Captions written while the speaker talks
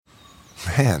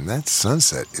Man, that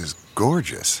sunset is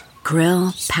gorgeous.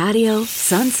 Grill, patio,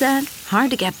 sunset.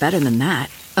 Hard to get better than that.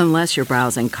 Unless you're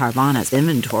browsing Carvana's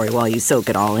inventory while you soak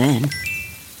it all in.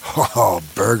 Oh,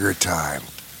 burger time.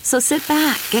 So sit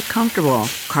back, get comfortable.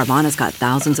 Carvana's got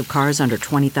thousands of cars under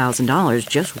 $20,000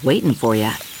 just waiting for you.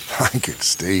 I could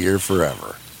stay here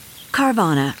forever.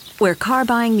 Carvana, where car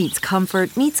buying meets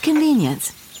comfort meets convenience.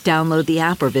 Download the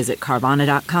app or visit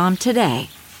Carvana.com today.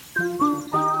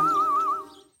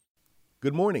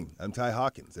 Good morning, I'm Ty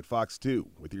Hawkins at Fox 2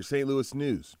 with your St. Louis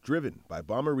news, driven by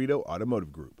Bommarito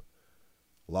Automotive Group.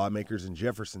 Lawmakers in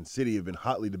Jefferson City have been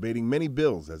hotly debating many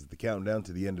bills as the countdown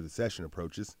to the end of the session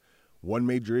approaches. One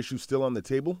major issue still on the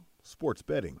table, sports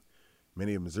betting.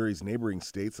 Many of Missouri's neighboring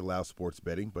states allow sports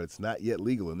betting, but it's not yet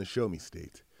legal in the Show Me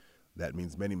State. That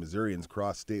means many Missourians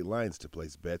cross state lines to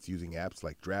place bets using apps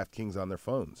like DraftKings on their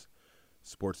phones.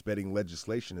 Sports betting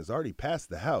legislation has already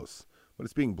passed the House, but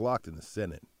it's being blocked in the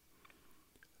Senate.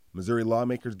 Missouri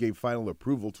lawmakers gave final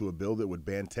approval to a bill that would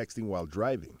ban texting while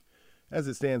driving. As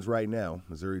it stands right now,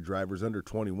 Missouri drivers under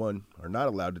 21 are not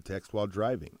allowed to text while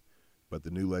driving. But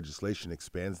the new legislation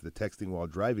expands the texting while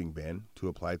driving ban to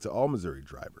apply to all Missouri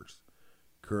drivers.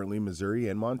 Currently, Missouri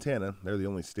and Montana are the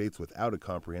only states without a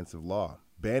comprehensive law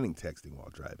banning texting while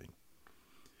driving.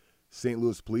 St.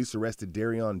 Louis police arrested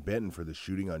Darion Benton for the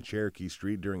shooting on Cherokee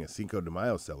Street during a Cinco de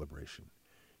Mayo celebration.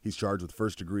 He's charged with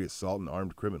first-degree assault and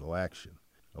armed criminal action.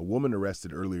 A woman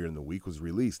arrested earlier in the week was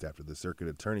released after the circuit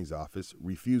attorney's office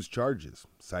refused charges,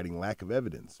 citing lack of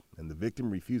evidence, and the victim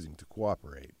refusing to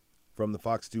cooperate. From the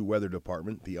Fox 2 Weather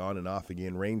Department, the on and off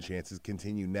again rain chances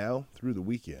continue now through the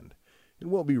weekend. It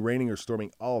won't be raining or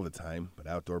storming all the time, but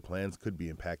outdoor plans could be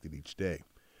impacted each day.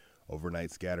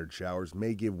 Overnight scattered showers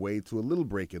may give way to a little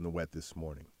break in the wet this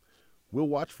morning. We'll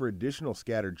watch for additional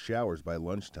scattered showers by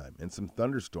lunchtime and some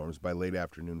thunderstorms by late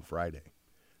afternoon Friday.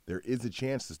 There is a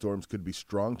chance the storms could be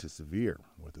strong to severe,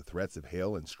 with the threats of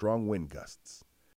hail and strong wind gusts.